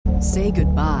Say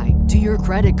goodbye to your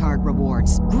credit card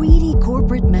rewards. Greedy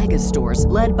corporate mega stores,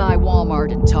 led by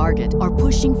Walmart and Target, are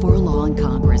pushing for a law in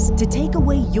Congress to take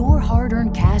away your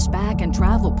hard-earned cash back and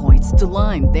travel points to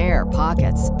line their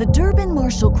pockets. The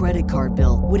Durbin-Marshall credit card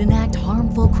bill would enact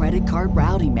harmful credit card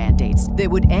routing mandates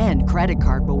that would end credit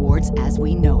card rewards as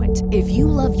we know it. If you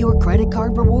love your credit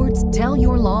card rewards, tell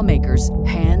your lawmakers,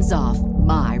 hands off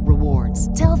my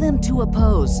rewards. Tell them to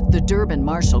oppose the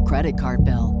Durbin-Marshall credit card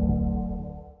bill.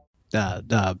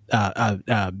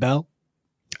 Bell?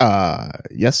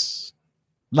 Yes.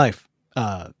 Life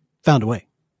found a way.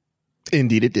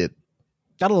 Indeed it did.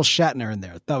 Got a little Shatner in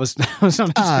there. That was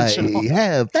unintentional. I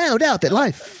have found out that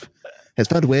life has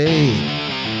found a way.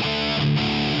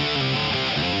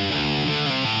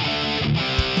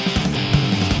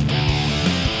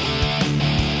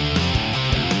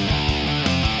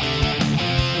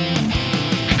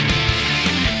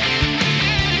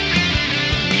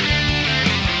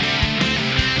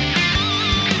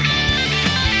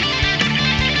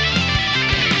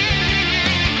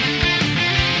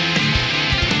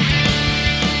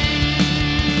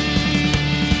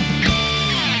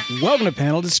 Welcome to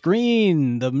Panel to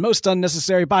Screen, the most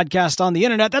unnecessary podcast on the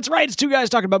internet. That's right. It's two guys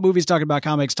talking about movies, talking about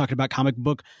comics, talking about comic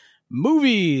book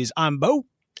movies. I'm Bo.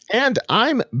 And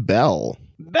I'm Bell.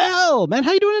 Bell, man,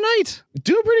 how you doing tonight?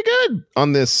 Doing pretty good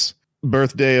on this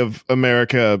birthday of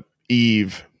America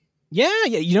Eve. Yeah.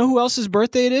 You know who else's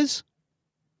birthday it is?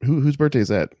 Whose birthday is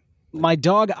that? My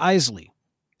dog, Isley.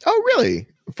 Oh, really?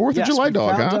 4th of July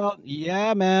dog, huh?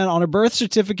 Yeah, man. On her birth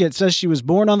certificate, it says she was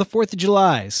born on the 4th of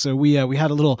July. So we had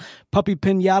a little puppy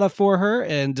pinata for her,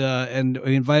 and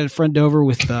we invited a friend over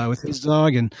with his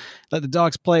dog and let the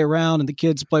dogs play around, and the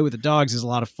kids play with the dogs. Is a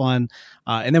lot of fun.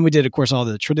 And then we did, of course, all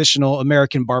the traditional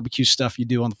American barbecue stuff you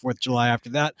do on the 4th of July after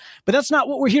that. But that's not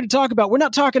what we're here to talk about. We're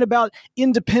not talking about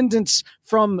independence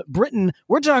from Britain.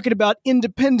 We're talking about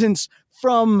independence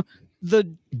from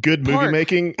the good movie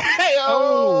making.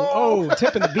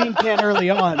 Tipping the bean can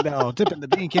early on, Bell. Tipping the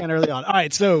bean can early on. All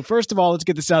right, so first of all, let's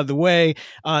get this out of the way.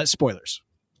 Spoilers.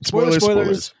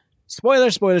 Spoilers.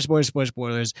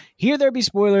 Here there be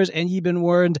spoilers, and ye been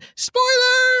warned.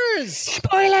 Spoilers!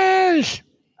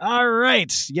 All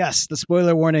right. Yes, the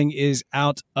spoiler warning is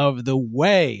out of the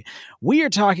way. We are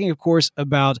talking, of course,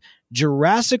 about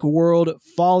Jurassic World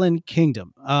Fallen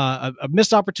Kingdom. A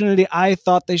missed opportunity. I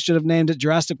thought they should have named it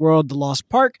Jurassic World The Lost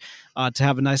Park to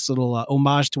have a nice little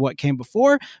homage to what came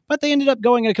before, but they ended up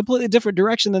going in a completely different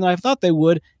direction than I thought they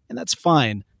would, and that's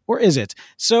fine. Or is it?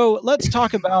 So let's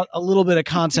talk about a little bit of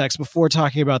context before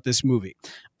talking about this movie.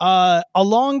 A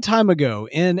long time ago,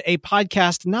 in a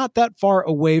podcast not that far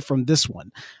away from this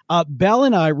one, Bell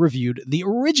and I reviewed the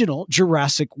original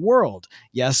Jurassic World.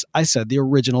 Yes, I said the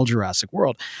original Jurassic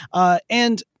World.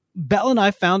 And Bell and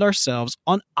I found ourselves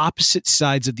on opposite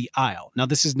sides of the aisle. Now,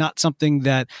 this is not something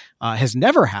that has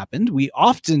never happened. We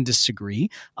often disagree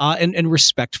and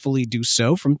respectfully do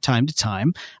so from time to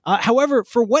time. However,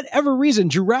 for whatever reason,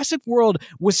 Jurassic World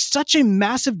was such a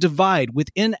massive divide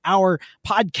within our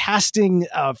podcasting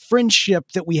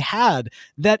friendship that we had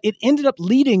that it ended up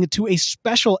leading to a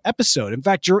special episode. In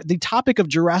fact, the topic of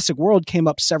Jurassic World came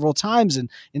up several times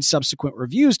in subsequent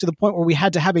reviews to the point where we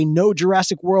had to have a no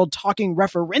Jurassic World talking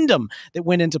referendum that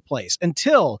went into place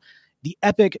until the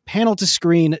epic Panel to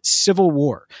Screen Civil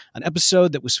War, an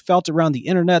episode that was felt around the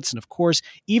internets. And of course,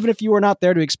 even if you were not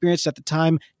there to experience it at the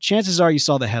time, chances are you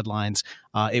saw the headlines.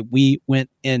 We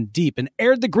went in deep and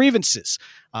aired the grievances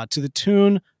to the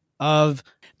tune of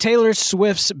Taylor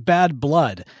Swift's Bad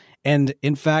Blood. And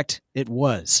in fact, it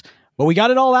was. But we got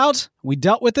it all out. We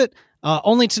dealt with it.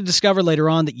 Only to discover later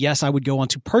on that, yes, I would go on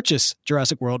to purchase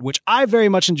Jurassic World, which I very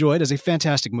much enjoyed as a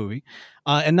fantastic movie.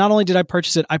 And not only did I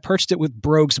purchase it with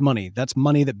Brogue's money. That's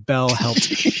money that Bell helped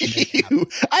make happen.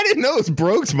 I didn't know it was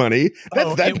Brogue's money.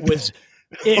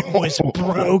 It was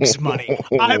Brogue's money.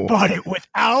 I bought it with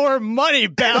our money,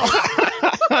 Bell.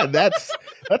 That's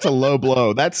a low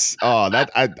blow. I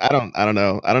don't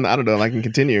know. I don't know if I can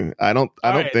continue. I don't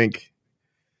think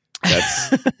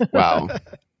that's wow.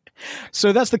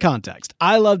 So that's the context.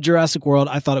 I love Jurassic World.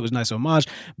 I thought it was a nice homage.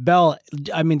 Bell,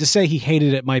 I mean, to say he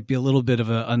hated it might be a little bit of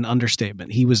an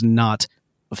understatement. He was not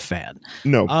a fan.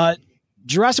 No.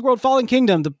 Jurassic World Fallen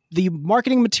Kingdom, the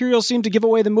marketing material seemed to give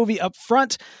away the movie up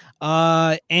front.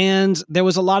 And there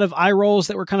was a lot of eye rolls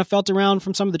that were kind of felt around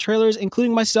from some of the trailers,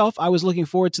 including myself. I was looking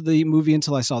forward to the movie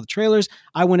until I saw the trailers.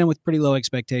 I went in with pretty low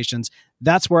expectations.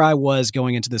 That's where I was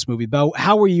going into this movie. Bell,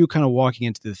 how were you kind of walking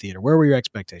into the theater? Where were your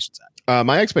expectations at?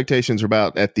 My expectations are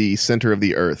about at the center of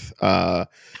the earth.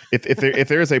 If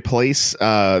there is a place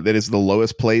that is the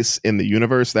lowest place in the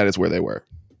universe, that is where they were.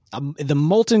 the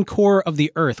molten core of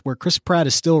the earth where Chris Pratt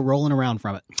is still rolling around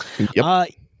from it. Yep.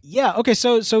 Yeah. Okay.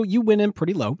 So you went in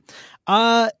pretty low.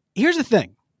 Here's the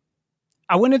thing.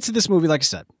 I went into this movie, like I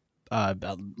said,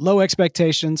 low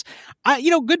expectations.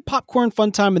 Good popcorn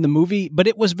fun time in the movie, but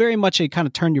it was very much a kind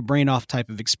of turn your brain off type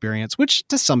of experience, which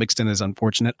to some extent is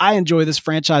unfortunate. I enjoy this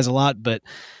franchise a lot, but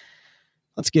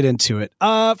let's get into it.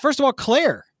 First of all,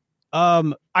 Claire,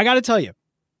 I got to tell you,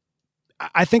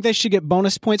 I think they should get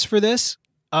bonus points for this.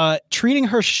 Treating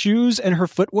her shoes and her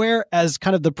footwear as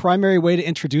kind of the primary way to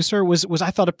introduce her was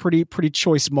I thought a pretty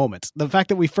choice moment. The fact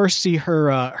that we first see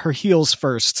her heels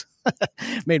first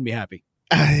made me happy.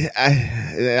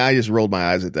 I just rolled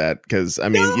my eyes at that because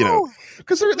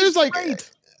because there's like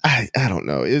I don't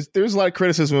know. There's a lot of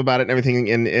criticism about it and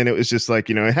everything, and it was just like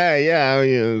hey,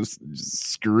 yeah,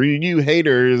 screw you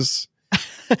haters.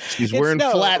 She's wearing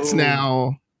flats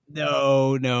now.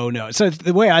 No. So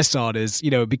the way I saw it is,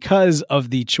 because of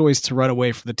the choice to run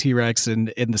away from the T-Rex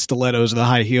and the stilettos and the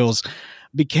high heels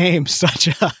became such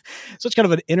kind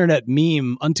of an internet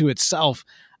meme unto itself.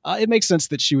 It makes sense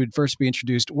that she would first be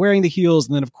introduced wearing the heels.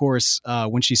 And then, of course,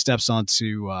 when she steps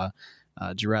onto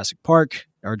Jurassic Park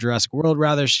or Jurassic World,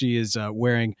 rather, she is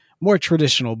wearing more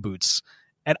traditional boots.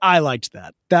 And I liked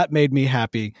that. That made me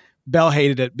happy. Belle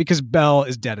hated it because Belle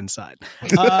is dead inside.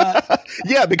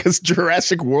 Yeah, because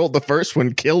Jurassic World, the first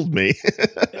one, killed me.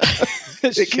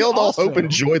 It killed all hope and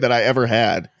joy that I ever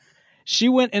had. She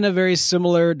went in a very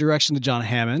similar direction to John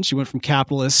Hammond. She went from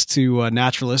capitalist to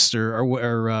naturalist,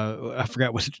 or I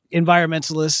forgot what,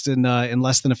 environmentalist in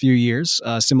less than a few years,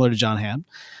 similar to John Hammond.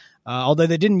 Although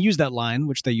they didn't use that line,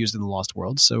 which they used in The Lost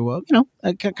World. So,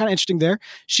 kind of interesting there.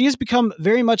 She has become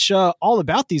very much all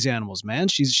about these animals, man.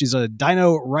 She's a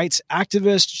dino rights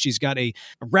activist. She's got a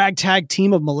ragtag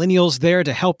team of millennials there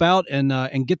to help out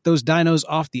and get those dinos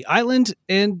off the island.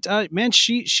 And, man,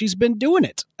 she's been doing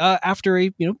it after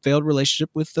a, failed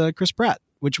relationship with Chris Pratt,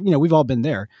 which, we've all been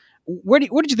there. What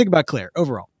did you think about Claire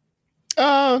overall?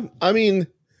 I mean,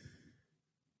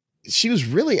 she was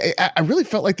really, I really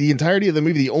felt like the entirety of the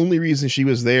movie, the only reason she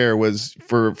was there was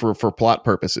for plot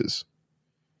purposes.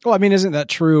 Well, I mean, isn't that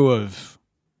true of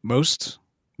most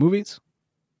movies?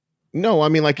 No, I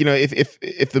mean, like,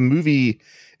 if the movie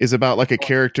is about like a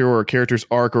character or a character's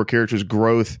arc or a character's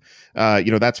growth,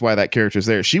 that's why that character's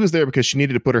there. She was there because she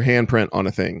needed to put her handprint on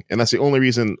a thing. And that's the only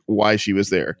reason why she was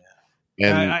there.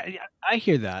 And I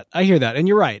hear that. And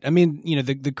you're right. I mean,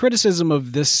 the criticism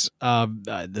of this,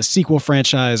 the sequel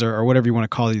franchise or whatever you want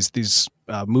to call these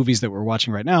movies that we're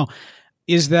watching right now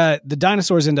is that the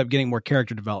dinosaurs end up getting more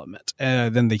character development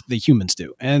than the humans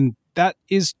do. And that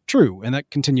is true. And that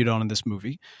continued on in this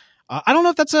movie. I don't know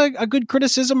if that's a good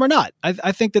criticism or not.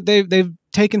 I think that they've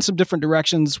taken some different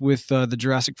directions with the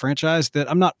Jurassic franchise that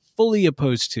I'm not fully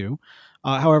opposed to.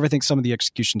 However, I think some of the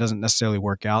execution doesn't necessarily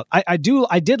work out. I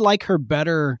did like her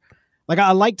better. Like,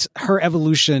 I liked her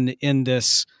evolution in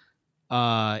this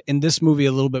movie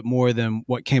a little bit more than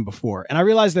what came before. And I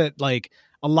realized that like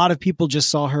a lot of people just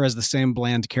saw her as the same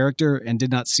bland character and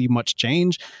did not see much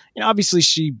change. Obviously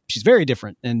she's very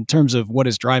different in terms of what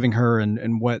is driving her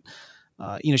and what,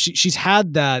 she's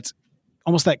had that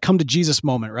almost that come to Jesus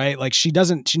moment, right? Like she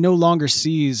no longer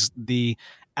sees the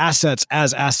assets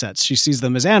as assets. She sees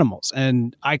them as animals.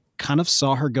 And I kind of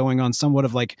saw her going on somewhat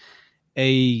of like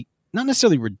a, not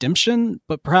necessarily redemption,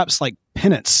 but perhaps like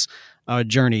penance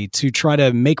journey to try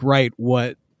to make right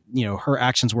what, her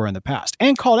actions were in the past.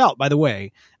 And called out, by the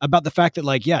way, about the fact that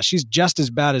like, yeah, she's just as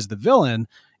bad as the villain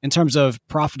in terms of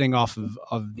profiting off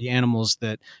of the animals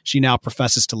that she now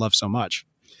professes to love so much.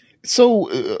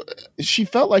 So she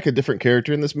felt like a different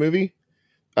character in this movie.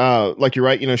 Like you're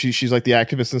right, she's like the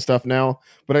activist and stuff now,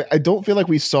 but I don't feel like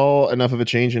we saw enough of a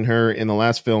change in her in the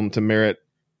last film to merit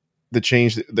the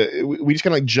change. We just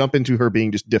kind of like jump into her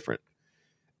being just different,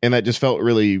 and that just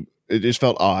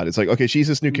felt odd. It's like, okay, she's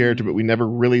this new character, but we never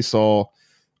really saw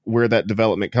where that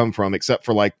development come from, except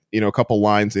for like a couple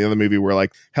lines in the other movie where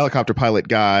like helicopter pilot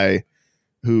guy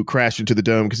who crashed into the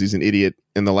dome because he's an idiot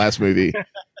in the last movie.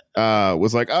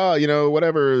 Was like, oh,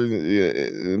 whatever,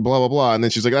 blah, blah, blah. And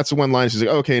then she's like, that's the one line. She's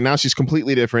like, okay, now she's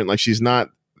completely different. Like she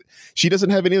doesn't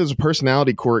have any of those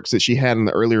personality quirks that she had in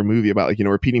the earlier movie about like,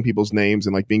 repeating people's names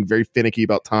and like being very finicky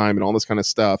about time and all this kind of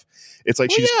stuff. It's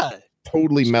like she's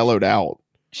totally mellowed out.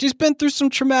 She's been through some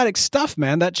traumatic stuff,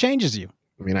 man. That changes you.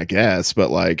 I mean, I guess,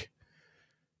 but like,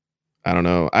 I don't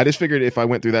know. I just figured if I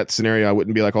went through that scenario, I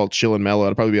wouldn't be like all chill and mellow.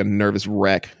 I'd probably be a nervous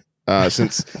wreck.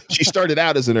 Since she started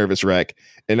out as a nervous wreck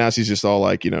and now she's just all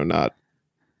like, not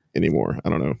anymore. I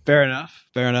don't know. Fair enough.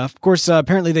 Of course,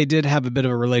 apparently they did have a bit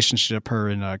of a relationship, her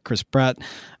and Chris Pratt.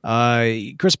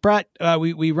 Chris Pratt,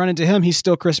 we run into him. He's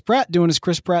still Chris Pratt doing his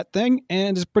Chris Pratt thing,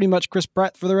 and is pretty much Chris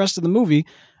Pratt for the rest of the movie.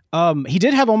 He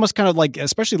did have almost kind of like,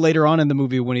 especially later on in the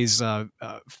movie when he's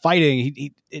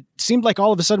fighting, it seemed like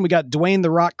all of a sudden we got Dwayne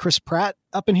 "The Rock" Chris Pratt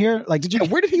up in here. Like, did you? Yeah,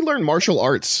 where did he learn martial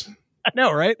arts? I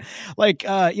know, right? Like,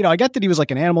 I get that he was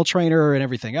like an animal trainer and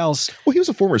everything else. Well, he was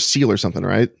a former SEAL or something,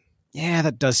 right? Yeah,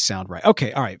 that does sound right.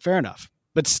 Okay, all right, fair enough.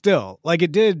 But still, like,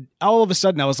 it did. All of a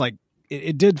sudden, I was like,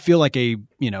 it did feel like a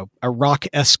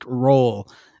Rock-esque role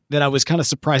that I was kind of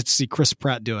surprised to see Chris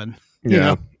Pratt doing. You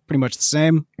know, pretty much the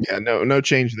same. Yeah, no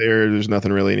change there. There's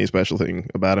nothing really any special thing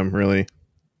about him, really.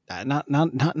 Not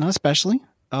especially.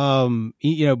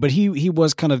 But he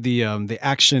was kind of the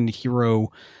action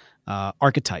hero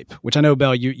archetype, which I know,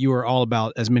 Belle, you are all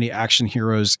about as many action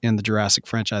heroes in the Jurassic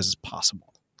franchise as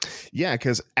possible. Yeah,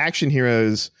 because action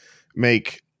heroes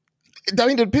make. I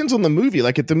mean, it depends on the movie.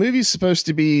 Like, if the movie's supposed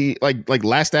to be like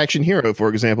Last Action Hero, for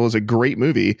example, is a great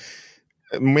movie,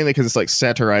 mainly because it's like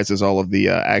satirizes all of the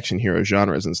action hero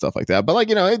genres and stuff like that. But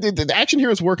the action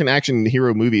heroes work in action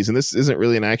hero movies, and this isn't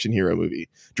really an action hero movie.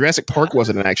 Jurassic Park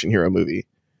wasn't an action hero movie.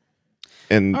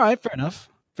 And all right, fair enough.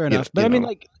 But I mean,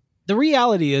 like, the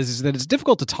reality is that it's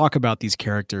difficult to talk about these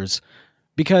characters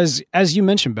because, as you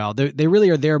mentioned, Val, they really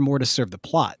are there more to serve the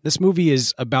plot. This movie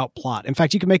is about plot. In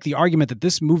fact, you can make the argument that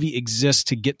this movie exists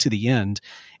to get to the end,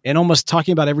 and almost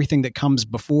talking about everything that comes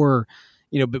before,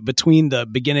 between the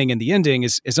beginning and the ending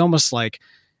is almost like,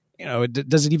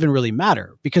 does it even really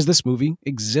matter? Because this movie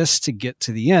exists to get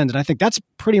to the end. And I think that's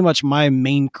pretty much my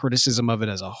main criticism of it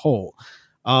as a whole.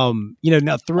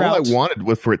 Now throughout, all I wanted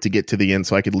was for it to get to the end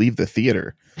so I could leave the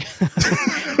theater.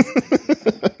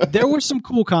 There were some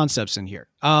cool concepts in here.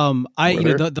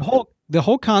 The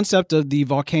whole concept of the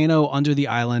volcano under the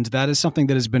island, that is something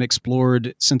that has been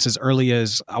explored since as early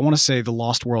as, I want to say, the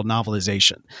Lost World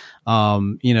novelization.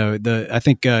 I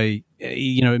think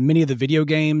in many of the video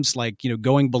games, like,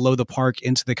 going below the park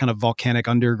into the kind of volcanic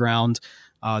underground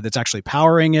that's actually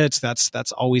powering it.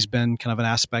 That's always been kind of an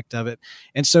aspect of it.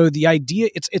 And so the idea,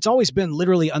 it's always been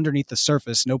literally underneath the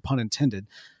surface, no pun intended.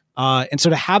 And so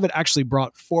to have it actually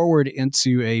brought forward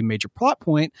into a major plot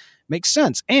point makes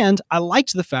sense. And I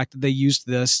liked the fact that they used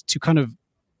this to kind of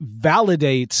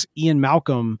validate Ian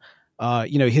Malcolm,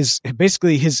 his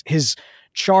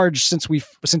charge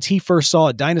since he first saw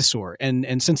a dinosaur,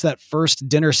 and since that first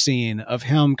dinner scene of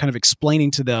him kind of explaining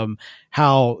to them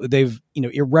how they've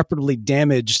irreparably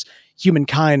damaged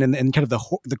humankind and kind of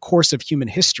the course of human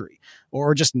history,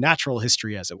 or just natural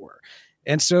history, as it were.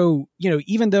 And so,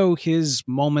 even though his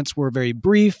moments were very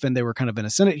brief and they were kind of in a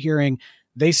Senate hearing,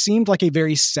 they seemed like a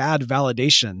very sad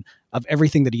validation of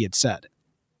everything that he had said.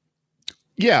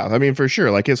 Yeah, I mean, for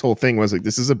sure. Like, his whole thing was like,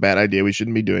 this is a bad idea. We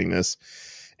shouldn't be doing this.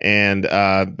 And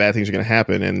bad things are going to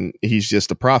happen. And he's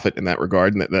just a prophet in that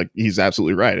regard. And that he's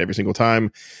absolutely right. Every single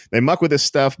time they muck with this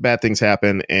stuff, bad things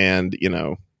happen. And,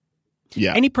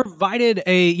 yeah. And he provided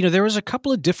there was a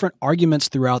couple of different arguments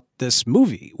throughout this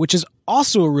movie, which is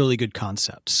also a really good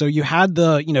concept. So you had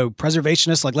the,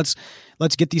 preservationists, like, let's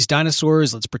get these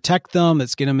dinosaurs, let's protect them,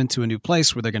 let's get them into a new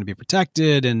place where they're going to be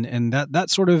protected. And that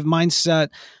sort of mindset.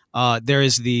 There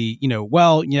is the,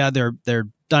 they're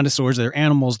dinosaurs, they're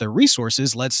animals, they're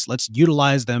resources. Let's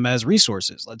utilize them as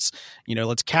resources. Let's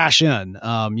cash in,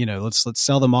 let's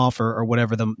sell them off or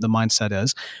whatever the mindset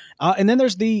is. And then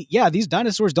there's these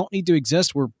dinosaurs don't need to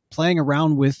exist. We're playing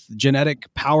around with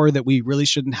genetic power that we really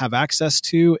shouldn't have access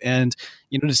to. And,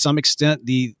 to some extent,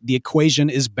 the equation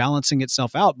is balancing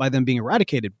itself out by them being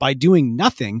eradicated. By doing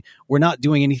nothing, we're not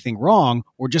doing anything wrong.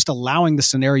 We're just allowing the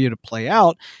scenario to play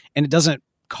out, and it doesn't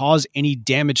cause any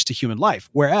damage to human life.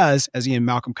 Whereas, as Ian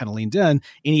Malcolm kind of leaned in,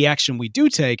 any action we do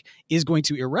take is going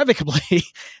to irrevocably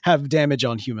have damage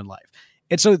on human life.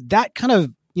 And so that kind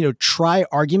of, try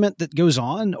argument that goes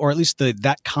on, or at least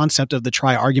that concept of the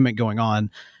try argument going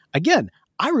on, again,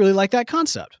 I really like that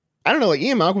concept. I don't know, like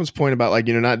Ian Malcolm's point about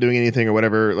not doing anything or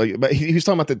whatever, but he was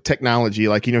talking about the technology,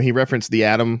 he referenced the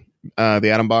atom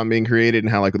bomb being created,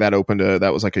 and how that opened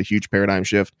that was like a huge paradigm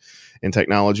shift in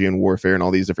technology and warfare and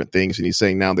all these different things. And he's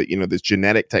saying now that, this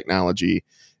genetic technology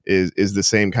is the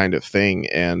same kind of thing.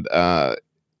 And,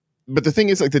 but the thing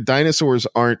is, the dinosaurs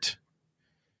aren't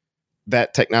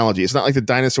that technology. It's not like the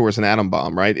dinosaur is an atom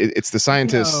bomb, right? It's the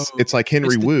scientists. No, it's like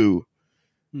Henry Wu.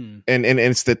 And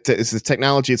it's the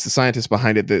technology, it's the scientists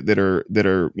behind it that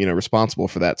are responsible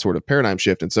for that sort of paradigm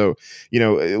shift. And so,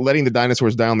 letting the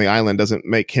dinosaurs die on the island doesn't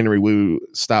make Henry Wu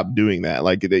stop doing that.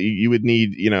 You would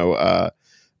need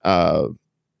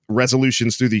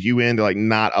resolutions through the UN to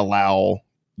not allow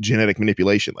genetic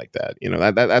manipulation like that. You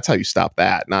know, that's how you stop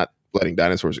that, not letting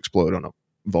dinosaurs explode on a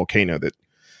volcano that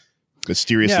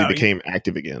mysteriously became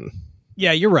active again.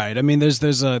 Yeah, you're right. I mean, there's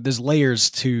layers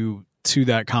to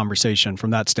that conversation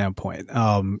from that standpoint.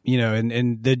 You know,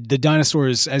 and the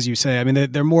dinosaurs, as you say, I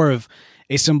mean, they're more of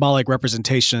a symbolic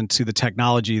representation to the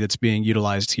technology that's being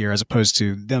utilized here as opposed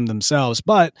to them themselves.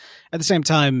 But at the same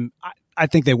time, I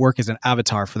think they work as an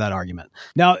avatar for that argument.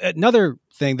 Now, another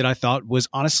thing that I thought was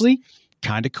honestly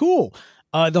kind of cool.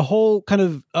 The whole kind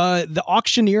of the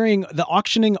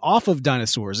auctioning off of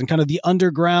dinosaurs and kind of the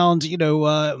underground, you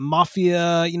know,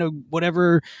 mafia, you know,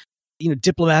 whatever, you know,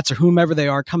 diplomats or whomever they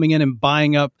are coming in and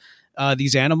buying up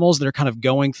these animals that are kind of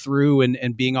going through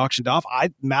and being auctioned off.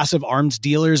 Massive arms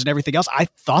dealers and everything else. I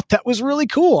thought that was really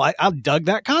cool. I dug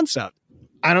that concept.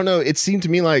 I don't know. It seemed to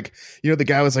me like, you know, the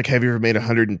guy was like, have you ever made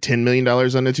 $110 million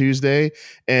on a Tuesday?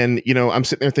 And, you know, I'm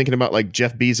sitting there thinking about like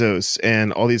Jeff Bezos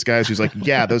and all these guys who's like,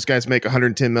 yeah, those guys make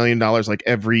 $110 million like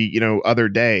every, you know, other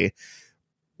day.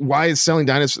 Why is selling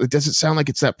dinosaurs? It doesn't sound like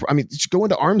it's that. I mean, just go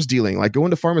into arms dealing, like go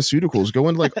into pharmaceuticals, go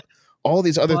into like all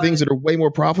these other things that are way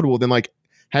more profitable than like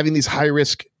having these high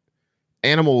risk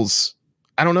animals.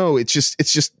 I don't know. It's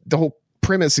just the whole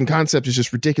premise and concept is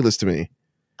just ridiculous to me.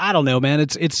 I don't know, man.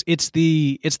 It's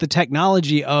the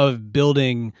technology of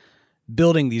building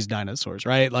these dinosaurs,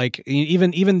 right? Like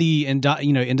even the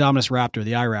Indominus raptor,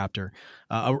 the iRaptor,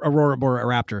 Aurora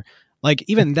raptor, like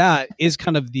even that is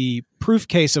kind of the proof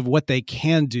case of what they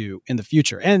can do in the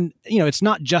future. And you know, it's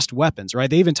not just weapons, right?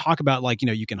 They even talk about like, you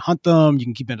know, you can hunt them, you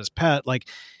can keep them as pet. Like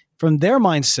from their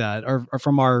mindset or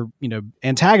from our, you know,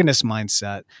 antagonist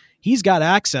mindset, he's got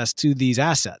access to these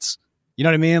assets. You know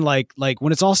what I mean? Like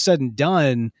when it's all said and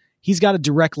done, he's got a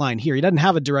direct line here. He doesn't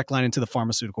have a direct line into the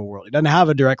pharmaceutical world. He doesn't have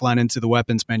a direct line into the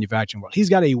weapons manufacturing world. He's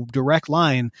got a direct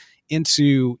line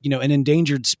into, you know, an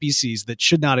endangered species that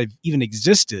should not have even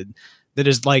existed. That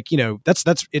is like, you know,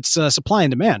 it's supply and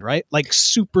demand, right? Like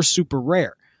super, super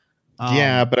rare.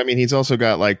 Yeah. But I mean, he's also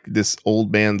got like this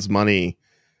old man's money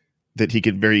that he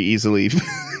could very easily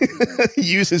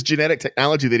use his genetic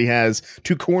technology that he has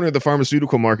to corner the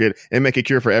pharmaceutical market and make a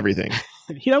cure for everything.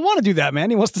 He don't want to do that, man.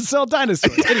 He wants to sell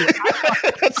dinosaurs. Anyway,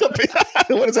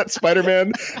 what is that?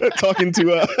 Spider-Man talking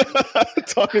to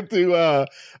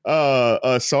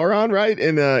Sauron, right?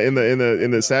 In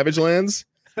the Savage Lands.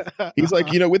 He's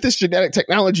like, you know, with this genetic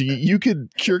technology, you could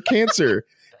cure cancer.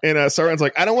 And Sauron's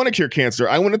like, I don't want to cure cancer.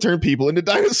 I want to turn people into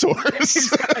dinosaurs.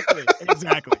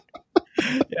 Exactly.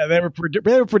 Yeah, they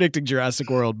were predicting Jurassic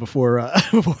World before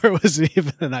it was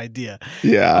even an idea.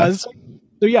 Yeah.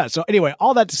 So anyway,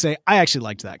 all that to say, I actually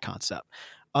liked that concept.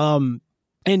 And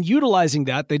utilizing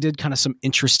that, they did kind of some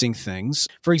interesting things.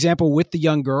 For example, with the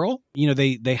young girl, you know,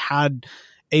 they had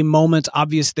a moment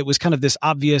that was kind of this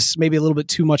obvious, maybe a little bit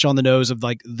too much on the nose of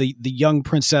like the young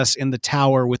princess in the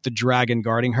tower with the dragon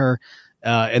guarding her.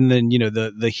 And then, you know,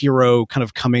 the hero kind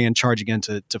of coming and charging in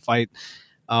to fight.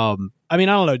 I mean,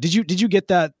 I don't know. Did you get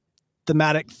that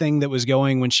thematic thing that was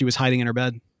going when she was hiding in her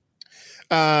bed?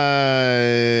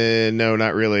 No,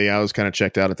 not really. I was kind of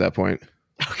checked out at that point.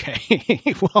 Okay.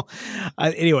 Well,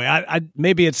 anyway, I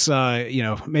maybe it's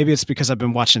maybe it's because I've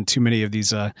been watching too many of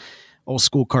these old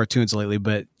school cartoons lately.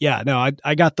 But yeah, no,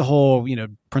 I got the whole, you know,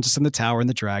 Princess in the Tower and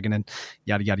the Dragon and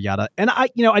yada yada yada. And I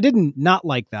didn't not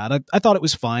like that. I thought it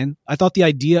was fine. I thought the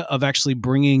idea of actually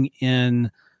bringing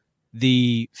in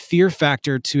the fear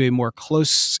factor to a more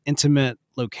close, intimate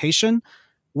location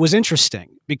was interesting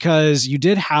because you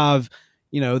did have,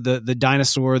 you know, the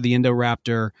dinosaur, the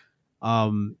Indoraptor.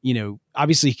 You know,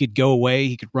 obviously he could go away,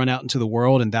 he could run out into the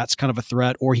world, and that's kind of a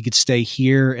threat, or he could stay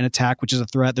here and attack, which is a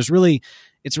threat. It's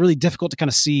really difficult to kind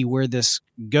of see where this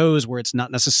goes, where it's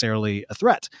not necessarily a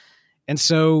threat. And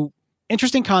so,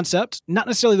 interesting concept, not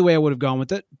necessarily the way I would have gone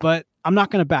with it, but I'm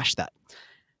not going to bash that.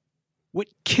 What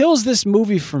kills this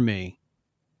movie for me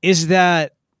is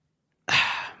that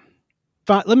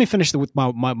let me finish with my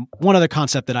one other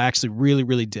concept that I actually really,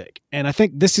 really dig. And I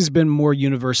think this has been more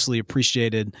universally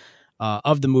appreciated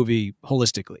of the movie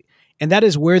holistically. And that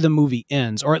is where the movie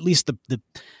ends, or at least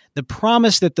the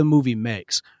promise that the movie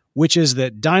makes, which is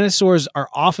that dinosaurs are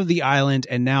off of the island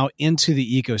and now into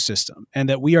the ecosystem, and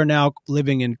that we are now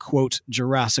living in, quote,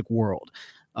 Jurassic World.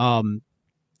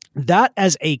 That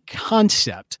as a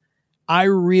concept, I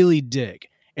really dig.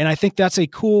 And I think that's a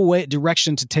cool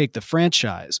direction to take the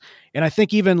franchise. And I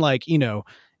think even like, you know,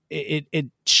 it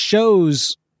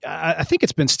shows, I think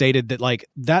it's been stated that like,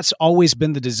 that's always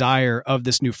been the desire of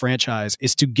this new franchise,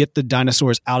 is to get the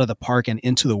dinosaurs out of the park and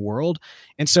into the world.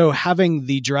 And so having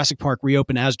the Jurassic Park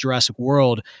reopen as Jurassic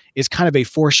World is kind of a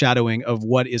foreshadowing of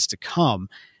what is to come.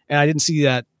 And I didn't see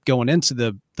that going into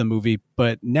the movie,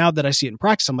 but now that I see it in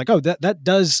practice, I'm like, oh,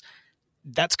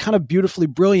 that's kind of beautifully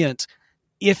brilliant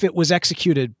if it was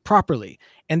executed properly.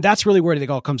 And that's really where it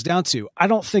all comes down to. I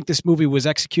don't think this movie was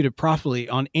executed properly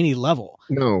on any level.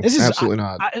 No, absolutely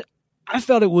not. I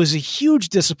felt it was a huge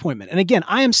disappointment. And again,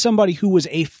 I am somebody who was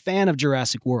a fan of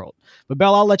Jurassic World. But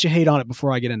Belle, I'll let you hate on it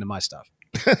before I get into my stuff.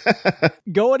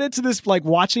 Going into this, like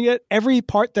watching it, every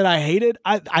part that I hated,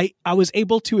 I was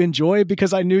able to enjoy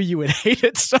because I knew you would hate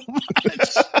it so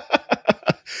much.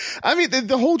 I mean,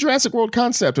 the whole Jurassic World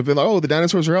concept of the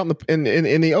dinosaurs are out in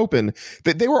the open.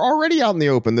 They were already out in the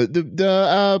open.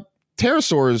 The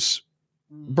pterosaurs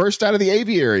burst out of the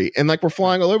aviary and like we're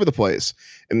flying all over the place.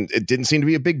 And it didn't seem to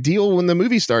be a big deal when the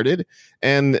movie started.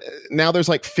 And now there's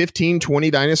like 15,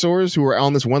 20 dinosaurs who are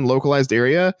on this one localized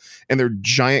area, and they're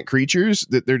giant creatures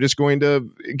that they're just going to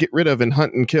get rid of and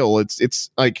hunt and kill. It's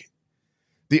like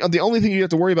the only thing you have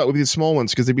to worry about would be the small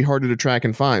ones because they'd be harder to track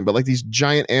and find. But like these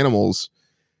giant animals,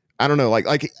 I don't know,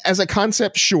 like as a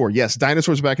concept, sure, yes,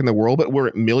 dinosaurs back in the world, but we're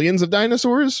at millions of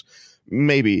dinosaurs,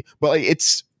 maybe. But like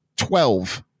it's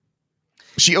 12.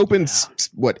 She opens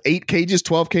 8 cages,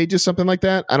 12 cages, something like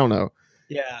that. I don't know.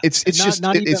 Yeah, it's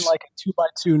not even like a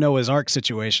 2x2 Noah's Ark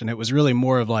situation. It was really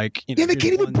more of like, they can't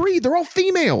even breed. They're all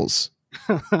females.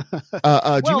 Do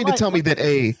you mean to tell me that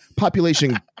a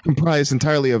population comprised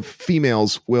entirely of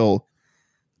females will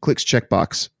clicks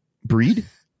checkbox breed?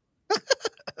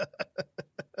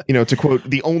 To quote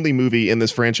the only movie in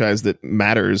this franchise that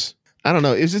matters. I don't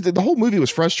know. It's just the whole movie was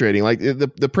frustrating. Like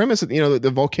the premise,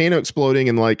 the volcano exploding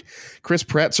and like Chris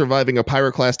Pratt surviving a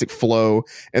pyroclastic flow,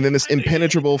 and then this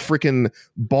impenetrable freaking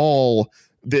ball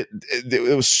that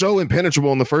it was so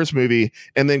impenetrable in the first movie,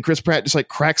 and then Chris Pratt just like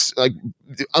cracks, like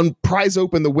pries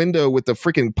open the window with the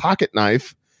freaking pocket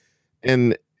knife,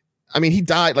 and I mean he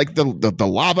died. Like the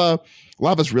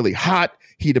lava's really hot.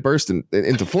 He burst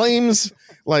into flames.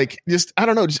 Like just I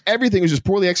don't know. Just everything was just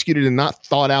poorly executed and not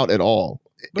thought out at all.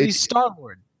 But he's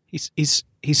Star-Lord. He's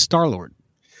Star-Lord.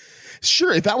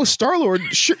 Sure, if that was Star-Lord,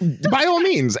 sure, by all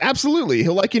means, absolutely.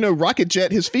 He'll rocket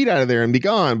jet his feet out of there and be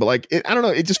gone. But like, I don't know.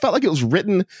 It just felt like it was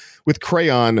written with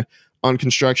crayon on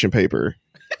construction paper.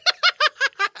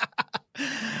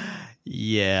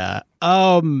 Yeah.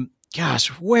 Gosh,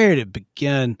 where to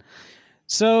begin?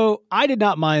 So I did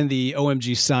not mind the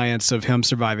OMG science of him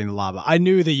surviving the lava. I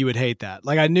knew that you would hate that.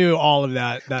 Like I knew all of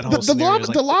that. That whole scenario.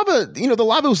 The lava. The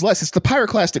lava was less. It's the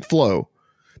pyroclastic flow.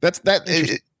 That's that.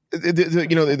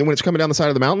 When it's coming down the side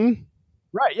of the mountain.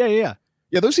 Right. Yeah.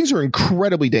 Yeah. Those things are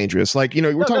incredibly dangerous. Like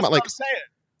we're talking about like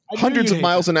hundreds of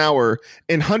miles an hour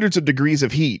and hundreds of degrees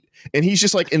of heat, and he's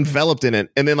just like enveloped in it.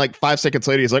 And then like 5 seconds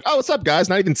later, he's like, "Oh, what's up, guys?"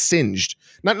 Not even singed.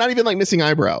 Not even like missing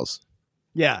eyebrows.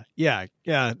 Yeah. No,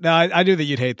 I knew that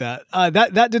you'd hate that.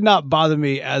 That did not bother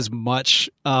me as much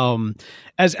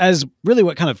as really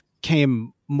what kind of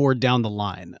came more down the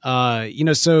line.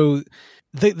 So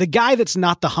the guy that's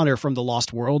not the hunter from the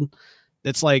Lost World,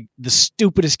 that's like the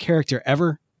stupidest character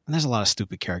ever. And there's a lot of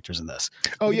stupid characters in this.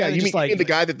 Oh yeah, you mean the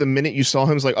guy that the minute you saw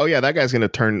him was like, oh yeah, that guy's going to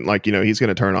turn he's going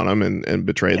to turn on him and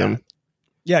betray them.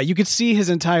 Yeah, you could see his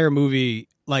entire movie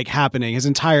like happening, his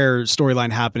entire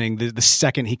storyline happening the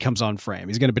second he comes on frame.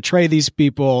 He's going to betray these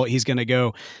people. He's going to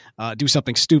go do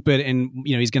something stupid, and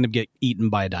he's going to get eaten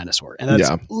by a dinosaur. And that's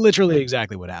literally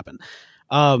exactly what happened.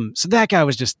 So that guy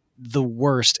was just the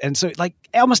worst. And so like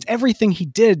almost everything he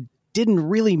didn't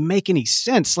really make any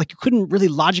sense. Like you couldn't really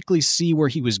logically see where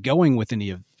he was going with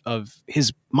any of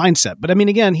his mindset. But I mean,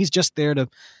 again, he's just there to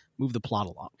move the plot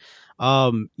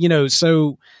along.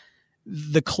 So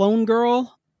the clone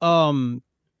girl,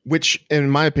 which in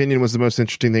my opinion was the most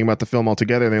interesting thing about the film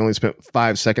altogether. They only spent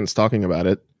 5 seconds talking about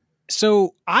it.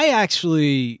 So I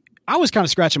was kind of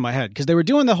scratching my head because they were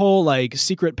doing the whole like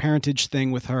secret parentage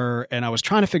thing with her. And I was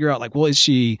trying to figure out like, well, is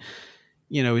she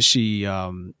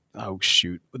oh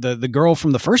shoot, the girl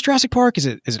from the first Jurassic Park? Is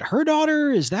it her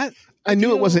daughter? Is that? I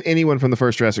knew it wasn't anyone from the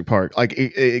first Jurassic Park, like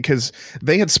because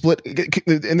they had split.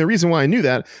 And the reason why I knew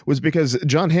that was because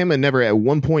John Hammond never at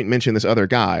one point mentioned this other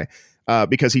guy.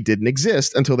 Because he didn't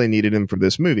exist until they needed him for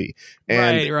this movie.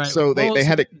 And right. So they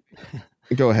had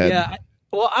to go ahead. Yeah.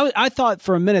 I thought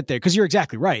for a minute there, because you're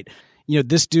exactly right.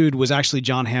 This dude was actually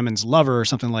John Hammond's lover or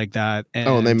something like that.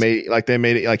 And they made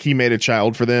it like he made a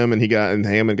child for them, and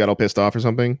Hammond got all pissed off or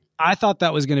something. I thought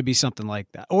that was going to be something like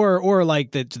that, or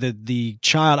like the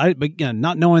child. But again,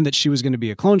 not knowing that she was going to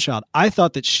be a clone child, I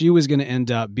thought that she was going to end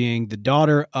up being the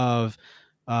daughter of.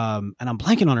 And I'm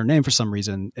blanking on her name for some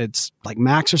reason. It's like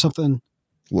Max or something.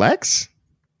 Lex.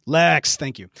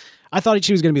 Thank you. I thought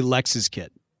she was going to be Lex's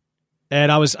kid. And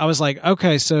I was like,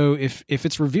 okay, so if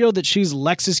it's revealed that she's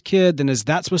Lex's kid, then is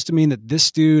that supposed to mean that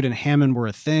this dude and Hammond were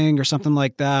a thing or something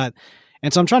like that?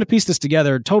 And so I'm trying to piece this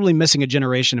together, totally missing a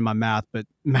generation in my math, but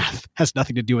math has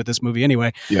nothing to do with this movie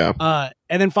anyway. Yeah.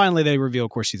 And then finally they reveal,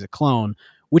 of course, she's a clone,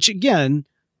 which again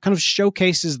kind of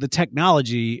showcases the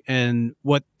technology and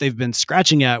what they've been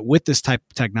scratching at with this type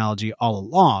of technology all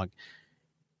along.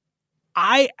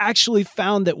 I actually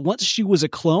found that once she was a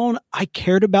clone, I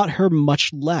cared about her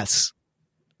much less.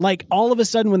 Like all of a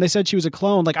sudden when they said she was a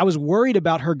clone, like I was worried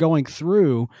about her going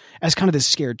through as kind of this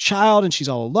scared child and she's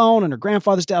all alone and her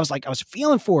grandfather's dead. I was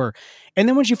feeling for her. And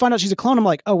then when you find out she's a clone, I'm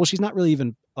like, oh, well, she's not really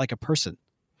even like a person.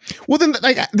 Well, then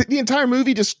like the entire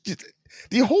movie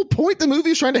the whole point the movie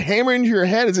is trying to hammer into your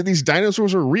head is that these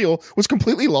dinosaurs are real was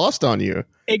completely lost on you.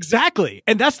 Exactly.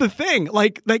 And that's the thing.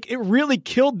 Like it really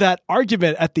killed that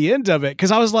argument at the end of it.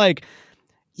 Cause I was like,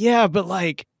 yeah, but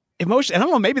like emotion. And I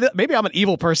don't know, maybe I'm an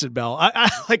evil person, Belle. I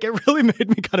like, it really made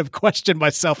me kind of question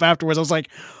myself afterwards. I was like,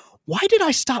 why did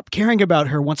I stop caring about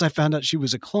her once I found out she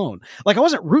was a clone? Like I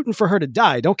wasn't rooting for her to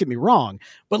die. Don't get me wrong.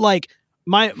 But like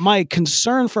my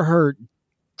concern for her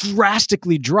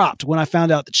drastically dropped when I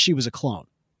found out that she was a clone.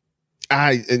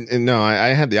 I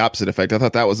had the opposite effect. I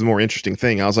thought that was the more interesting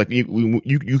thing. I was like,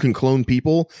 you can clone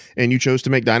people, and you chose to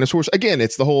make dinosaurs. Again,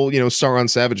 it's the whole Sauron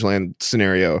Savage Land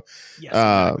scenario. Yes,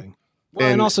 exactly. Well,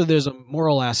 and also there's a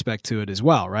moral aspect to it as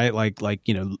well, right? Like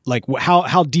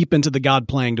how deep into the God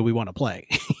playing do we want to play?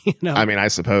 I mean, I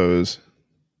suppose.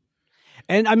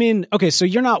 And I mean, okay, so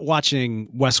you're not watching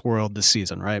Westworld this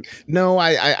season, right? No,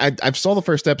 I saw the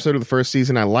first episode of the first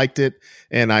season. I liked it,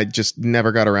 and I just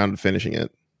never got around to finishing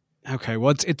it. Okay,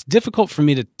 well, it's difficult for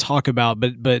me to talk about,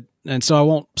 but and so I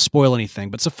won't spoil anything.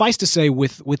 But suffice to say,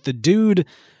 with the dude,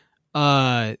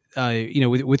 with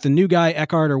the new guy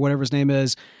Eckhart or whatever his name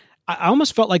is, I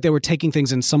almost felt like they were taking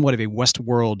things in somewhat of a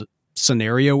Westworld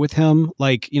scenario with him.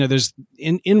 Like, there's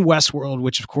in Westworld,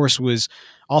 which of course was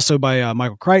also by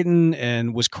Michael Crichton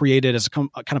and was created as a kind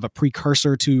of a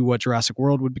precursor to what Jurassic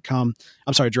Park would become.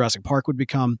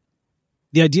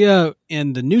 The idea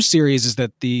in the new series is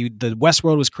that the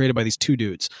Westworld was created by these two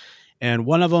dudes. And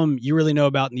one of them you really know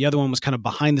about, and the other one was kind of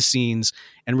behind the scenes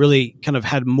and really kind of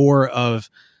had more of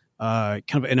kind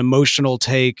of an emotional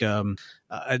take,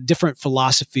 a different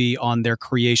philosophy on their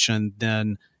creation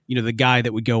than, the guy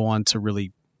that would go on to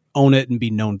really own it and be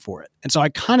known for it. And so I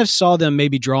kind of saw them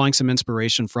maybe drawing some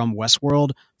inspiration from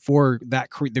Westworld for that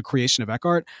the creation of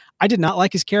Eckhart. I did not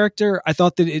like his character. I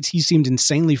thought that he seemed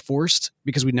insanely forced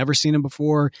because we'd never seen him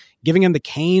before. Giving him the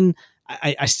cane,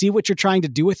 I see what you're trying to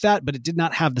do with that, but it did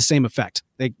not have the same effect.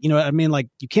 Like, like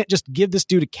you can't just give this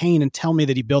dude a cane and tell me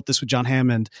that he built this with John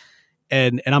Hammond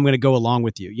and I'm going to go along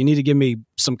with you. You need to give me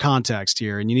some context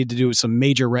here, and you need to do some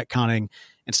major retconning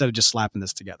instead of just slapping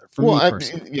this together. For me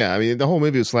personally, the whole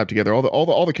movie was slapped together.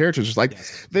 All the characters, just like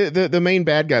yes. the main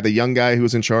bad guy, the young guy who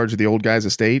was in charge of the old guy's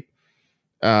estate.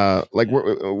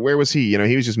 Where was he?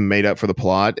 He was just made up for the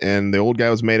plot, and the old guy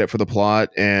was made up for the plot,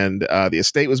 and the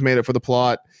estate was made up for the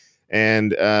plot,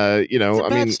 and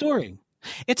story.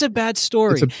 It's a bad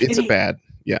story.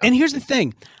 Yeah. And here's the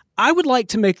thing. I would like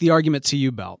to make the argument to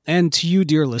you, Belle, and to you,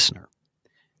 dear listener,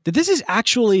 that this is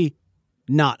actually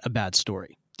not a bad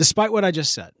story, despite what I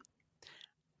just said.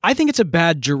 I think it's a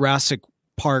bad Jurassic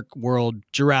Park world,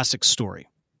 Jurassic story.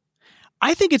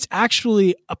 I think it's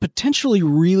actually a potentially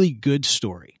really good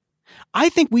story. I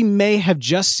think we may have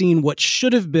just seen what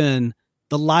should have been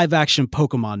the live-action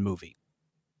Pokemon movie.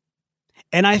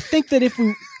 And I think that if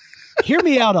we... hear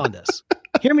me out on this.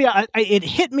 Hear me out. It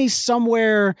hit me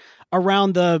somewhere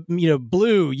around the,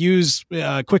 blue, use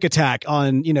quick attack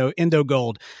on,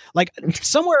 Endogold. Like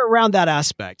somewhere around that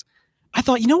aspect. I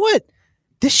thought, you know what?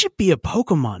 This should be a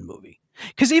Pokemon movie.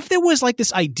 Because if there was like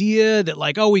this idea that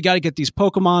like, oh, we got to get these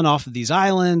Pokemon off of these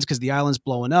islands because the island's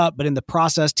blowing up, but in the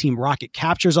process, Team Rocket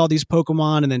captures all these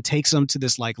Pokemon and then takes them to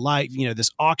this like this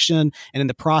auction. And in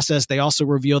the process, they also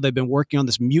reveal they've been working on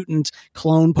this mutant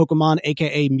clone Pokemon,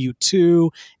 aka Mewtwo.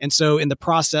 And so in the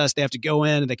process, they have to go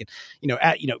in and they can,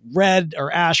 Red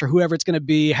or Ash or whoever it's going to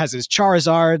be has his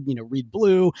Charizard, Reed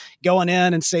Blue, going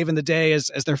in and saving the day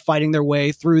as they're fighting their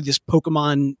way through this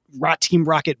Pokemon Team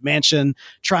Rocket mansion,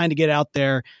 trying to get out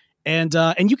there. And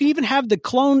you can even have the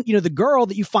clone, the girl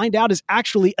that you find out is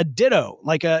actually a Ditto,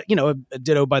 like a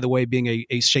Ditto, by the way, being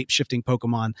a shape-shifting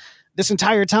Pokemon this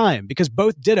entire time, because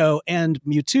both Ditto and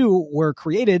Mewtwo were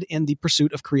created in the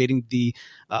pursuit of creating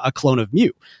a clone of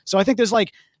Mew. So I think there's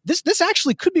like, this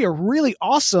actually could be a really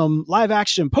awesome live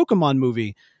action Pokemon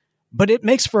movie, but it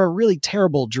makes for a really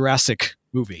terrible Jurassic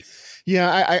movie.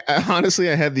 Yeah, I honestly,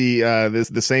 I had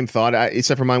the same thought,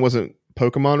 except for mine wasn't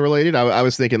Pokemon related. I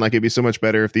was thinking like it'd be so much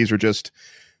better if these were just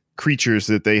creatures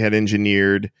that they had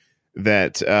engineered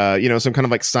that some kind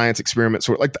of like science experiment,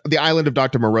 sort like the Island of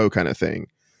Dr. Moreau kind of thing,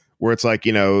 where it's like,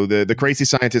 the crazy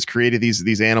scientists created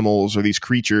these animals or these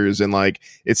creatures, and like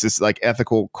it's this like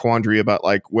ethical quandary about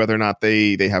like whether or not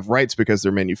they have rights because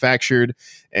they're manufactured,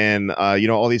 and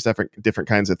all these different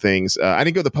kinds of things. I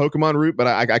didn't go the Pokemon route, but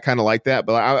I kind of like that.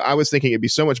 But I was thinking it'd be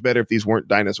so much better if these weren't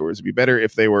dinosaurs. It'd be better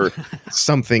if they were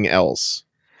something else.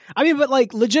 I mean, but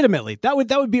like legitimately, that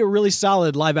would be a really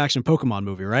solid live action Pokemon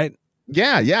movie, right?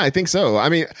 Yeah, I think so. I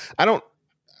mean, I don't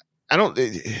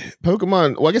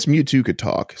Pokemon. Well, I guess Mewtwo could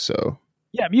talk. So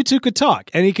yeah, Mewtwo could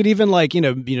talk, and he could even like do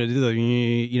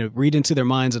the read into their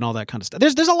minds and all that kind of stuff.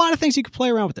 There's a lot of things you could play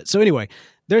around with it. So anyway,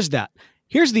 there's that.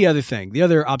 Here's the other thing. The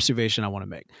other observation I want to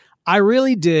make. I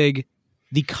really dig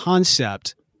the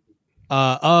concept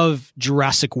of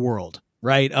Jurassic World,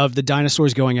 right? Of the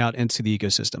dinosaurs going out into the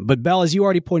ecosystem. But Belle, as you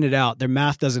already pointed out, their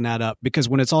math doesn't add up, because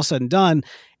when it's all said and done,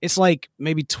 it's like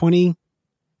maybe 20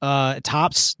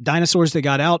 tops dinosaurs that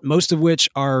got out, most of which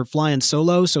are flying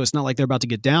solo. So it's not like they're about to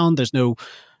get down. There's no,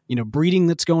 breeding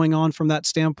that's going on from that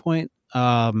standpoint.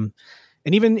 And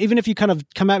even if you kind of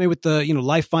come at me with the,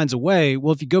 life finds a way.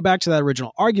 Well, if you go back to that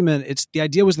original argument, it's the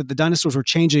idea was that the dinosaurs were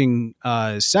changing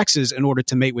sexes in order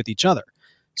to mate with each other.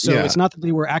 So It's not that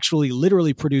they were actually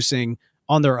literally producing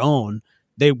on their own.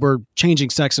 They were changing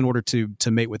sex in order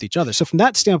to mate with each other. So from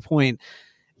that standpoint,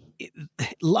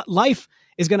 life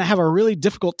is going to have a really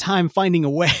difficult time finding a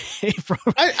way from.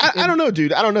 I don't know,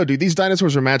 dude. These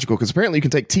dinosaurs are magical, because apparently you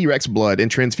can take T-Rex blood and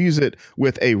transfuse it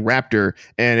with a raptor,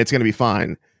 and it's going to be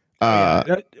fine.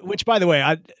 Which, by the way,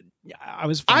 I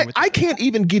was. I can't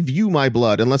even give you my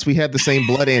blood unless we have the same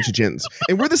blood antigens,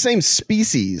 and we're the same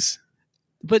species.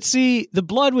 But see, the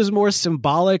blood was more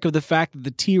symbolic of the fact that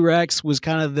the T-Rex was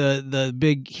kind of the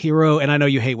big hero, and I know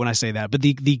you hate when I say that, but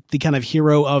the kind of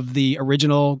hero of the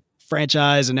original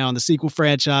franchise, and now in the sequel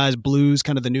franchise, Blue's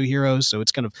kind of the new hero. So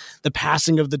it's kind of the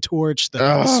passing of the torch,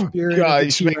 the spirit. God,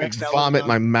 you should make me vomit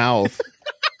my mouth.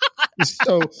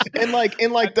 So and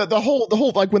the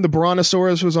whole like when the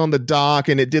Brontosaurus was on the dock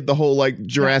and it did the whole like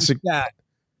Jurassic.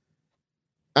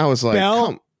 I was like,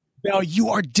 Belle, you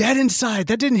are dead inside.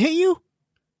 That didn't hit you?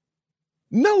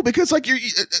 No, because like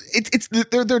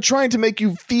they're trying to make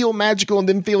you feel magical and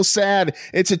then feel sad.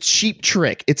 It's a cheap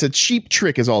trick.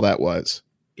 Is all that was.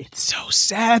 It's so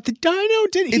sad. The dino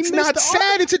didn't. It's not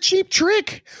sad. It's a cheap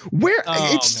trick.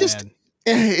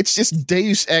 It's just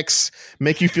Deus Ex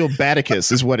make you feel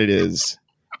Baticus is what it is.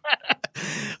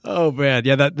 Oh man,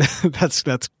 yeah, that's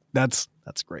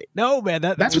great. No man,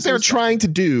 that's what they're trying to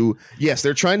do. Yes,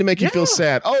 they're trying to make you feel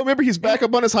sad. Oh, remember he's back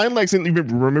up on his hind legs, and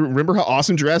remember how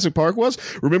awesome Jurassic Park was?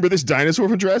 Remember this dinosaur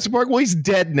from Jurassic Park? Well, he's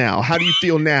dead now. How do you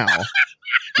feel now?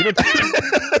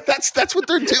 That's what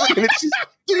they're doing. And it's just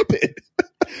stupid.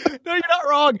 No, you're not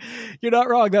wrong. You're not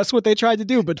wrong. That's what they tried to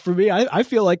do. But for me, I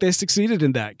feel like they succeeded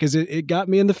in that, because it got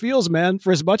me in the feels, man.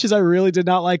 For as much as I really did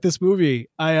not like this movie,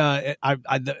 I'd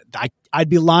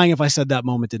be lying if I said that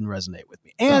moment didn't resonate with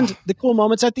me. And the cool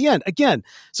moments at the end, again.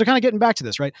 So kind of getting back to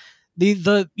this, right?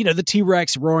 The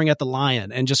T-Rex roaring at the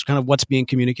lion, and just kind of what's being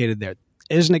communicated there.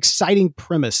 There's an exciting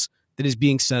premise that is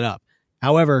being set up.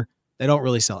 However, they don't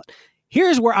really sell it.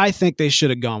 Here's where I think they should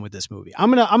have gone with this movie.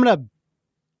 I'm gonna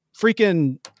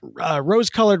freaking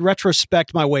rose-colored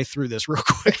retrospect my way through this real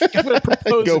quick. I'm gonna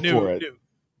propose Go for it.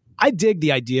 I dig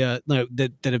the idea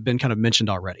that have been kind of mentioned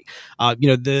already.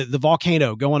 The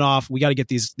volcano going off. We got to get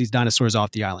these dinosaurs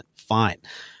off the island. Fine,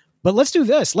 but let's do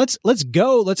this. Let's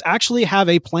go. Let's actually have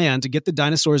a plan to get the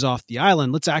dinosaurs off the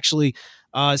island. Let's actually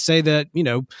say that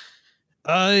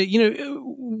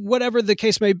whatever the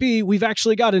case may be, we've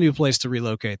actually got a new place to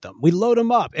relocate them. We load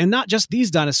them up, and not just these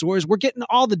dinosaurs. We're getting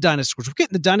all the dinosaurs. We're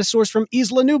getting the dinosaurs from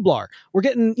Isla Nublar. We're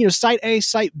getting, Site A,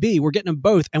 Site B. We're getting them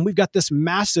both. And we've got this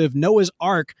massive Noah's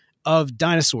Ark of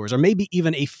dinosaurs, or maybe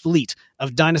even a fleet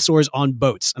of dinosaurs on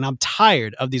boats. And I'm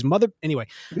tired of these anyway.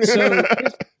 So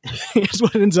here's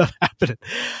what ends up happening.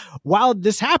 While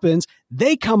this happens,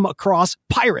 they come across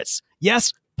pirates.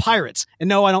 Yes, pirates. And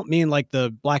no, I don't mean like the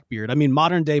Blackbeard. I mean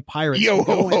modern day pirates.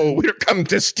 We're come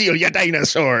to steal your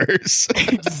dinosaurs.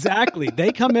 Exactly.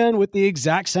 They come in with the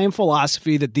exact same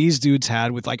philosophy that these dudes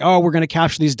had, with like, oh, we're going to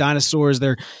capture these dinosaurs.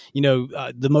 They're,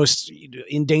 the most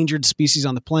endangered species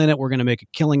on the planet. We're going to make a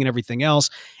killing and everything else.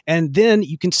 And then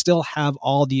you can still have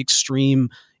all the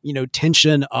extreme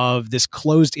tension of this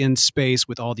closed in space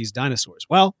with all these dinosaurs.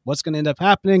 Well, what's going to end up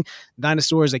happening?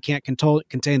 Dinosaurs, they can't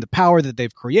contain the power that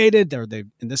they've created. They've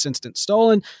in this instance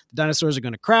stolen. The dinosaurs are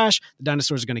going to crash. The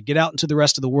dinosaurs are going to get out into the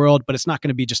rest of the world, but it's not going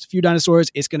to be just a few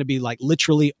dinosaurs. It's going to be like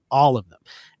literally all of them.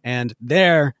 And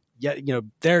there yeah,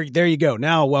 there you go.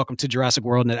 Now, welcome to Jurassic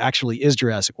World, and it actually is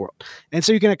Jurassic World. And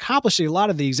so you can accomplish a lot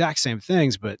of the exact same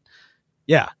things, but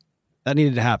yeah, that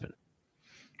needed to happen.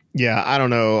 Yeah, I don't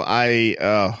know.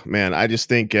 I just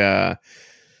think that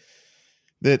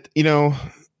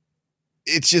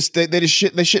it's just they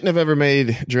shouldn't have ever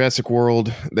made Jurassic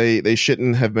World. They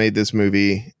shouldn't have made this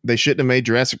movie. They shouldn't have made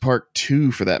Jurassic Park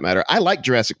 2 for that matter. I like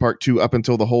Jurassic Park 2 up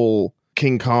until the whole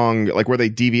King Kong, like where they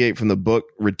deviate from the book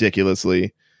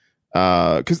ridiculously.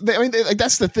 Because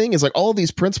that's the thing, is like all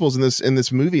these principles in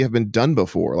this movie have been done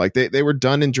before. Like they were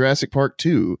done in Jurassic Park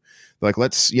 2. Like,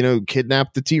 let's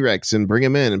kidnap the T-Rex and bring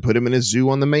him in and put him in a zoo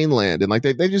on the mainland, and like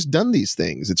they've just done these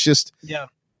things. It's just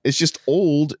It's just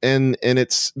old, and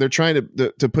they're trying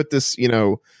to put this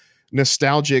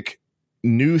nostalgic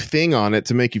new thing on it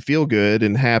to make you feel good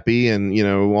and happy and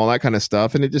all that kind of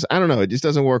stuff, and I don't know, it just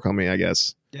doesn't work on me, I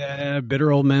guess. Yeah,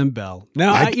 bitter old man Bell.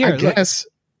 Now I guess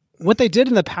what they did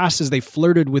in the past is they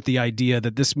flirted with the idea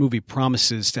that this movie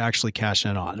promises to actually cash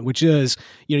in on, which is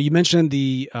you mentioned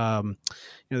the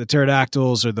the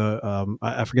pterodactyls, or the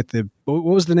I forget what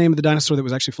was the name of the dinosaur that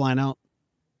was actually flying out.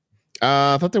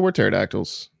 I thought they were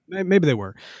pterodactyls. Maybe they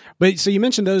were, but so you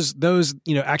mentioned those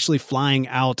actually flying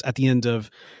out at the end of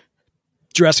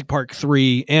Jurassic Park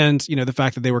 3, and the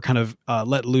fact that they were kind of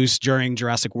let loose during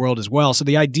Jurassic World as well. So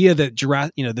the idea that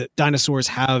that dinosaurs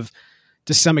have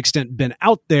to some extent been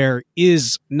out there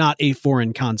is not a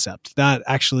foreign concept. That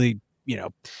actually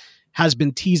has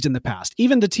been teased in the past.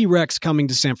 Even the T-Rex coming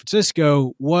to San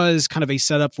Francisco was kind of a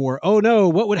setup for, oh no,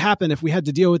 what would happen if we had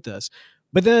to deal with this?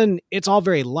 But then it's all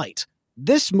very light.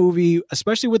 This movie,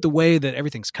 especially with the way that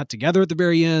everything's cut together at the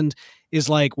very end, is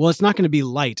like, well, it's not going to be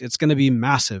light. It's going to be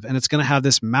massive, and it's going to have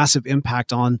this massive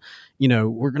impact on,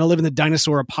 we're going to live in the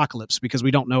dinosaur apocalypse because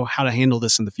we don't know how to handle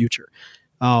this in the future.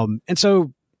 And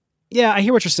so, yeah, I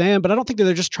hear what you're saying, but I don't think that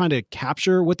they're just trying to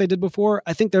capture what they did before.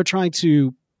 I think they're trying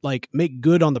to make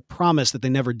good on the promise that they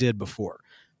never did before,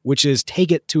 which is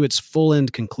take it to its full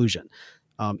end conclusion.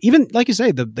 Even like you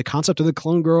say, the concept of the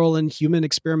clone girl and human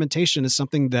experimentation is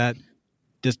something that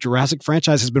this Jurassic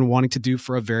franchise has been wanting to do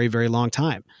for a very, very long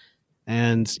time.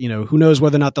 And, who knows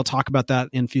whether or not they'll talk about that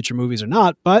in future movies or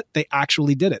not, but they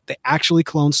actually did it. They actually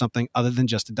cloned something other than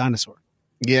just a dinosaur.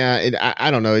 Yeah.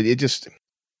 I don't know. It just,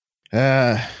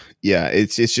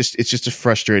 it's just a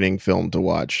frustrating film to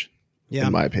watch. Yeah,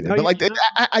 in my opinion. No, but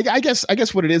I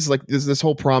guess what it is, like, this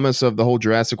whole promise of the whole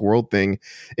Jurassic World thing,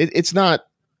 it's not,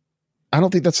 I don't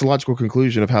think that's the logical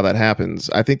conclusion of how that happens.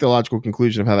 I think the logical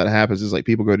conclusion of how that happens is like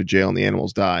people go to jail and the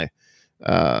animals die.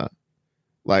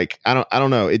 Like, I don't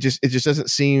know. It just doesn't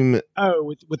seem.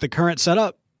 Oh, with the current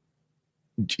setup.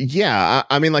 Yeah,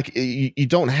 I mean, like you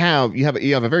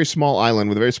have a very small island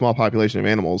with a very small population of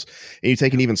animals, and you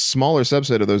take an even smaller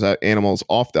subset of those animals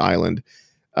off the island,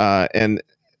 and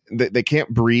they can't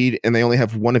breed, and they only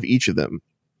have one of each of them.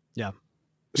 Yeah.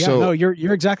 Yeah. So, no,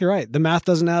 you're exactly right. The math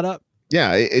doesn't add up.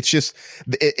 Yeah, it's just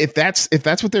if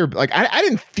that's what they're like, I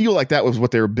didn't feel like that was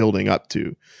what they were building up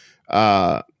to.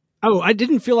 I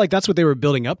didn't feel like that's what they were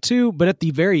building up to, but at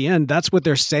the very end, that's what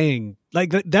they're saying.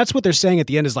 Like that's what they're saying at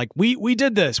the end is like, we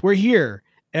did this, we're here.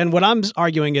 And what I'm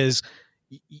arguing is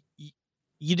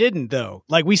you didn't, though.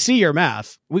 Like, we see your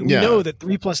math. We know that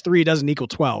 3 + 3 doesn't equal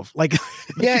 12. Like,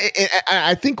 yeah,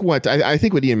 I think what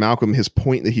Ian Malcolm, his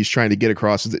point that he's trying to get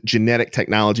across is that genetic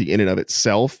technology in and of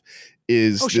itself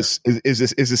is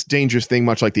this dangerous thing,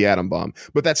 much like the atom bomb.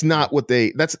 But that's not what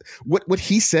what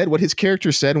he said, what his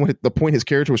character said, and what the point his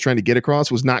character was trying to get across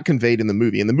was not conveyed in the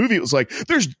movie. In the movie, it was like,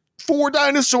 there's 4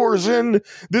 dinosaurs in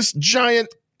this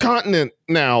giant continent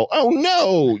now. Oh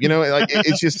no, like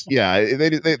it's just, yeah,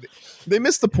 they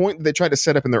missed the point that they tried to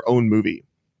set up in their own movie.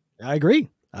 I agree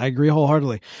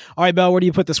wholeheartedly. All right, Bell, where do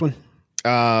you put this one?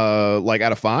 Like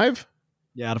out of 5?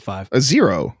 Yeah, out of 5. A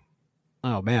 0.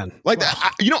 Oh man. Like,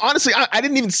 honestly, I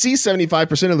didn't even see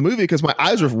 75% of the movie because my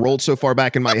eyes were rolled so far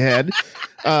back in my head.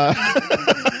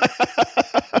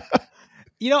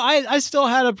 I still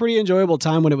had a pretty enjoyable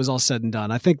time when it was all said and done.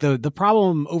 I think the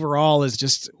problem overall is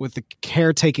just with the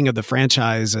caretaking of the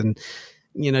franchise and,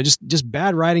 just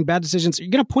bad writing, bad decisions.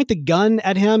 You're going to point the gun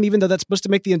at him, even though that's supposed to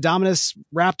make the Indominus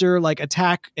Raptor like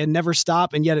attack and never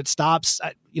stop. And yet it stops,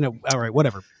 all right,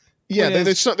 whatever. Yeah,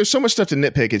 there's so much stuff to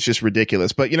nitpick. It's just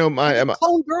ridiculous. But my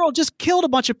clone girl just killed a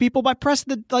bunch of people by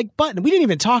pressing the button. We didn't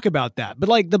even talk about that. But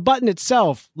like the button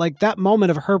itself, like that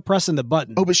moment of her pressing the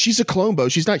button. Oh, but she's a clone, Bo.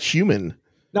 She's not human.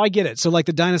 No, I get it. So like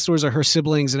the dinosaurs are her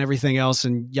siblings and everything else,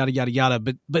 and yada yada yada.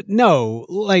 But no,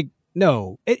 like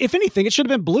no. If anything, it should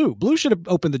have been Blue. Blue should have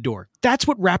opened the door. That's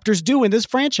what raptors do in this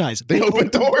franchise. They open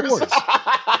doors.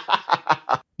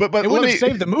 But it wouldn't have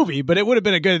saved the movie, but it would have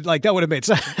been a good, like, that would have made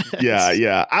sense.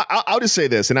 Yeah. I'll just say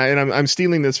this, and I'm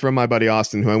stealing this from my buddy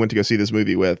Austin, who I went to go see this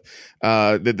movie with.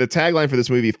 The tagline for this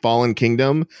movie, "Fallen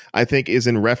Kingdom," I think is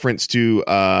in reference to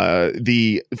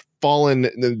the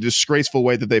disgraceful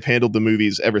way that they've handled the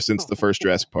movies ever since the first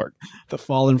Jurassic Park. The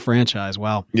Fallen franchise.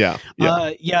 Wow. Yeah.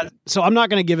 So I'm not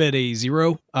going to give it a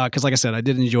 0 because, like I said, I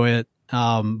did enjoy it.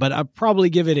 But I'd probably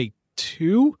give it a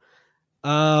 2.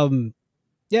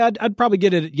 I'd probably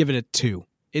give it a 2.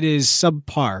 It is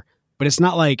subpar, but it's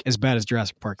not like as bad as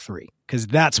Jurassic Park 3, because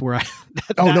that's where I.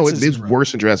 No, it is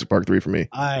worse than Jurassic Park 3 for me.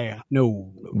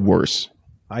 Worse.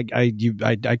 I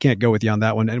can't go with you on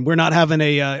that one, and we're not having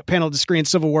a panel to screen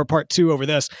Civil War Part 2 over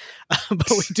this, but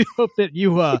we do hope that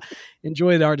you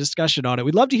enjoyed our discussion on it.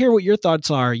 We'd love to hear what your thoughts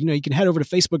are. You can head over to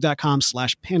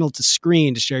facebook.com/panel to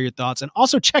screen to share your thoughts, and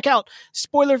also check out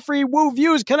spoiler-free woo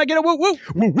views. Can I get a woo woo?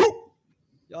 Woo woo!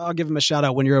 I'll give him a shout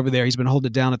out when you're over there. He's been holding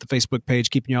it down at the Facebook page,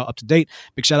 keeping you all up to date.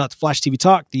 Big shout out to Flash TV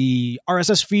Talk, the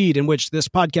RSS feed in which this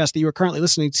podcast that you are currently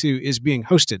listening to is being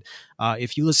hosted.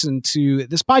 If you listen to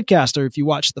this podcast or if you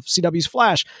watch the CW's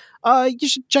Flash, you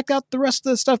should check out the rest of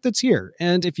the stuff that's here.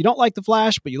 And if you don't like the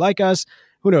Flash, but you like us,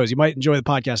 who knows? You might enjoy the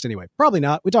podcast anyway. Probably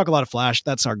not. We talk a lot of Flash.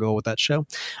 That's our goal with that show.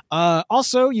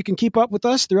 Also, you can keep up with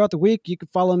us throughout the week. You can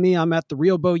follow me. I'm at The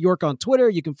Real Bo York on Twitter.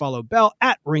 You can follow Bell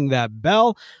at Ring That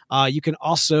Bell. You can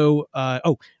also, I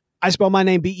spell my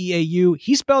name Beau.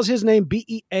 He spells his name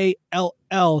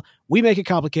Beall. We make it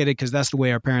complicated because that's the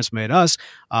way our parents made us.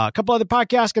 A couple other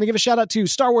podcasts. Going to give a shout out to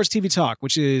Star Wars TV Talk,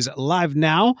 which is live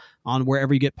now on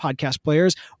wherever you get podcast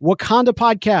players. Wakanda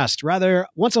podcast, rather,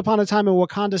 Once Upon a Time in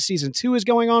Wakanda Season 2 is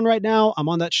going on right now. I'm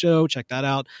on that show. Check that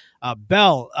out.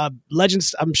 Bell,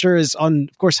 Legends, I'm sure, is on,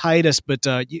 of course, hiatus, but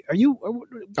are you?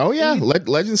 Oh, yeah.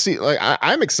 Legends,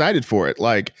 I'm excited for it.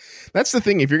 Like, that's the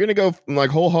thing. If you're going to go like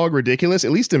whole hog ridiculous,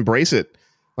 at least embrace it.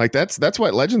 Like, that's why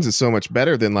Legends is so much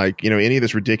better than, like, any of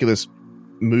this ridiculous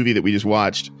movie that we just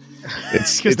watched.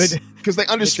 It's because they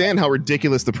understand how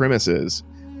ridiculous the premise is,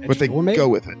 but they go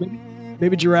with it.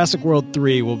 Maybe Jurassic World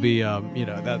 3 will be,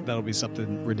 that'll be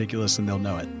something ridiculous and they'll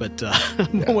know it. But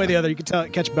one way or the other, you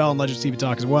can catch Bell on Legends TV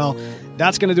Talk as well.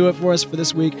 That's going to do it for us for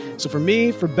this week. So for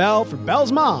me, for Bell, for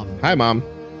Bell's mom. Hi, Mom.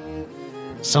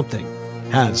 Something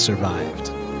has survived.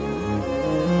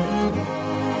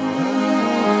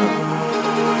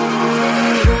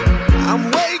 I'm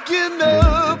waking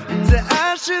up to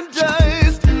ash and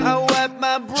dust. I wipe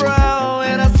my brow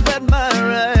and I sweat my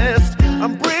rest.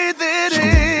 I'm breathing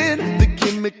in the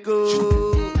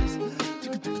chemicals.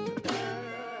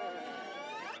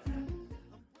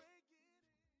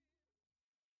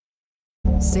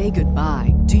 Say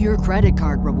goodbye to your credit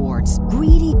card rewards.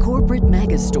 Greedy corporate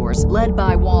mega stores, led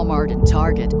by Walmart and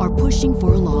Target, are pushing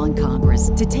for a law in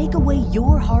Congress to take away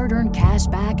your hard-earned cash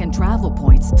back and travel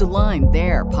points to line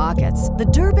their pockets. The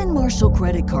Durbin-Marshall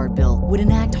credit card bill would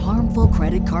enact harmful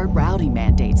credit card routing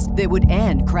mandates that would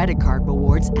end credit card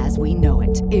rewards as we know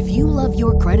it. If you love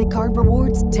your credit card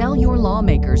rewards, tell your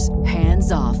lawmakers,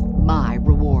 hands off my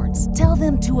rewards. Tell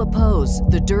them to oppose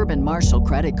the Durbin-Marshall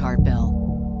credit card bill.